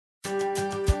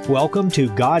welcome to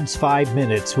God's 5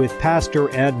 Minutes with Pastor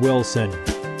Ed Wilson.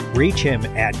 Reach him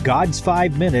at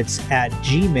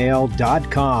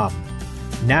gods5minutes@gmail.com.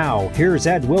 Now, here's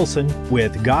Ed Wilson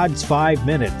with God's 5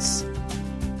 Minutes.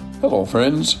 Hello,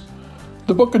 friends.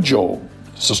 The book of Job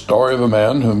is the story of a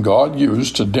man whom God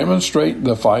used to demonstrate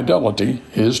the fidelity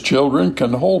his children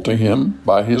can hold to him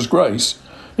by his grace,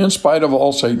 in spite of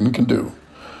all Satan can do.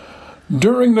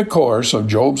 During the course of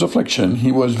Job's affliction,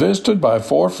 he was visited by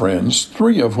 4 friends,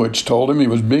 3 of which told him he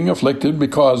was being afflicted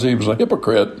because he was a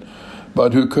hypocrite,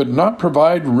 but who could not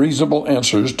provide reasonable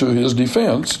answers to his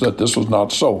defense that this was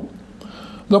not so.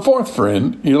 The 4th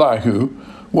friend, Elihu,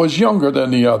 was younger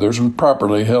than the others and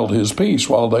properly held his peace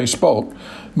while they spoke,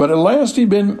 but at last he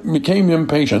became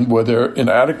impatient with their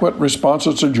inadequate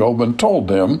responses to Job and told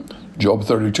them, Job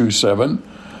 32:7,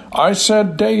 I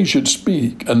said days should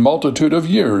speak, and multitude of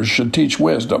years should teach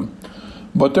wisdom.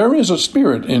 But there is a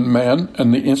spirit in man,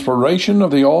 and the inspiration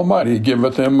of the Almighty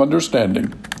giveth him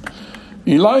understanding.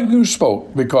 Elihu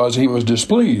spoke because he was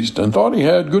displeased, and thought he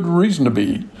had good reason to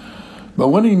be. But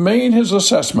when he made his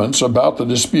assessments about the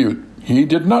dispute, he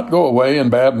did not go away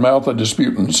and badmouth the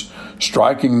disputants,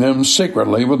 striking them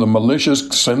secretly with a malicious,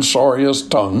 censorious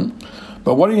tongue.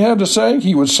 But what he had to say,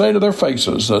 he would say to their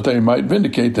faces, that they might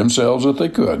vindicate themselves if they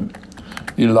could.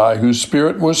 Elihu's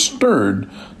spirit was stirred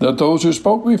that those who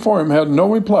spoke before him had no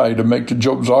reply to make to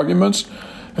Job's arguments,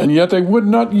 and yet they would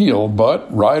not yield,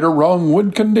 but, right or wrong,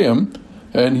 would condemn,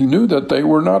 and he knew that they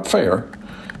were not fair.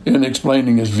 In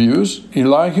explaining his views,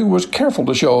 Elihu was careful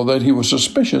to show that he was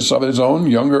suspicious of his own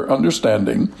younger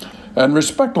understanding, and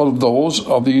respectful of those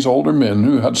of these older men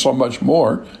who had so much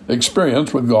more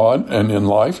experience with God and in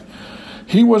life.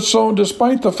 He was so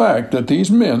despite the fact that these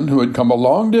men who had come a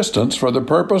long distance for the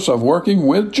purpose of working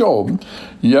with Job,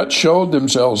 yet showed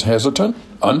themselves hesitant,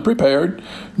 unprepared,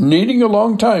 needing a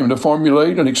long time to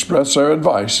formulate and express their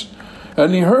advice.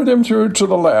 And he heard them through to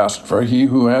the last, for he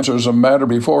who answers a matter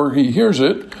before he hears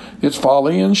it, it's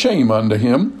folly and shame unto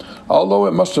him. Although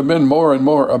it must have been more and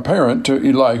more apparent to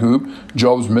Elihu,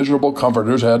 Job's miserable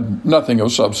comforters had nothing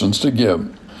of substance to give.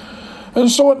 And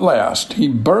so at last he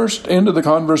burst into the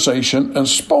conversation and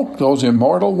spoke those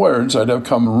immortal words that have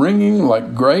come ringing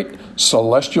like great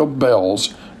celestial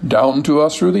bells down to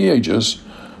us through the ages.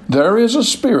 There is a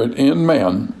spirit in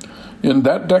man. In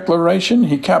that declaration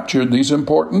he captured these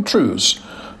important truths,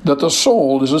 that the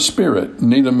soul is a spirit,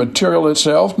 neither material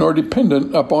itself nor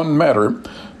dependent upon matter,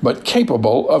 but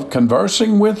capable of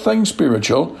conversing with things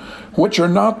spiritual, which are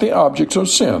not the objects of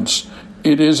sense.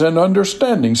 It is an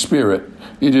understanding spirit.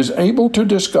 It is able to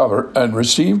discover and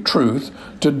receive truth,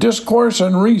 to discourse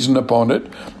and reason upon it,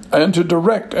 and to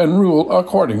direct and rule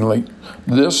accordingly.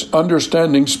 This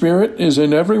understanding spirit is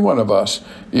in every one of us.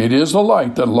 It is the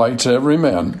light that lights every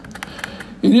man.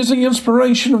 It is the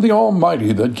inspiration of the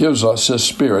Almighty that gives us His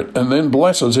Spirit and then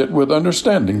blesses it with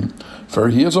understanding, for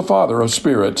He is a Father of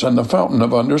spirits and the fountain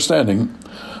of understanding.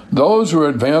 Those who are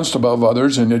advanced above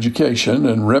others in education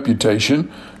and reputation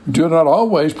do not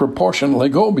always proportionately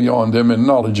go beyond them in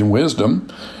knowledge and wisdom.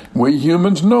 We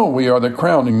humans know we are the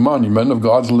crowning monument of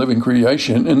God's living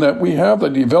creation in that we have the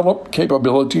developed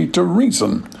capability to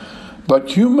reason. But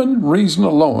human reason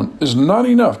alone is not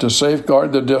enough to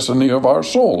safeguard the destiny of our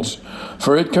souls,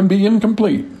 for it can be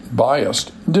incomplete,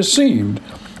 biased, deceived.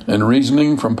 In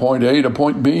reasoning from point A to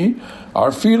point B,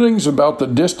 our feelings about the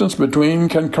distance between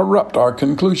can corrupt our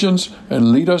conclusions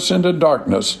and lead us into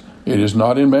darkness. It is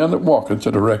not in man that walketh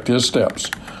to direct his steps.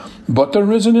 But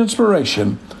there is an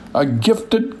inspiration, a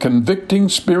gifted, convicting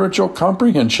spiritual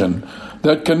comprehension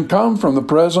that can come from the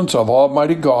presence of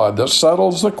Almighty God that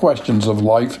settles the questions of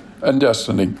life and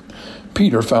destiny.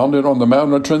 Peter found it on the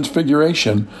Mount of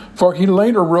Transfiguration, for he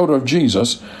later wrote of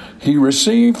Jesus, He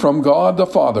received from God the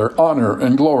Father honor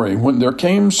and glory when there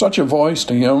came such a voice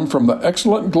to him from the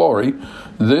excellent glory,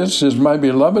 This is my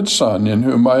beloved Son, in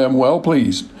whom I am well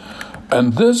pleased.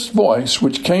 And this voice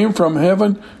which came from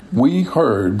heaven we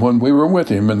heard when we were with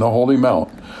him in the Holy Mount.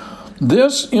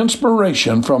 This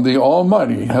inspiration from the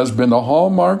Almighty has been the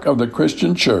hallmark of the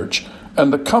Christian church,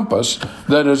 and the compass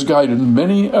that has guided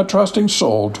many a trusting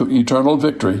soul to eternal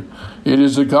victory. It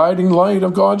is the guiding light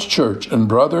of God's church, and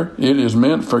brother, it is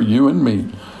meant for you and me.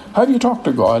 Have you talked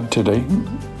to God today?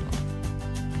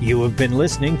 You have been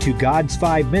listening to God's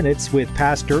 5 Minutes with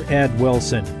Pastor Ed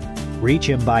Wilson. Reach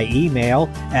him by email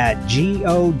at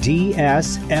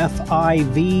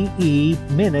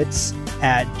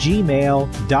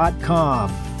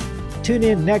godsfiveminutes@gmail.com. Tune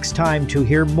in next time to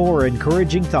hear more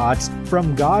encouraging thoughts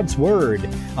from God's Word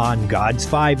on God's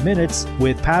 5 Minutes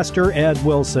with Pastor Ed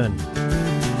Wilson.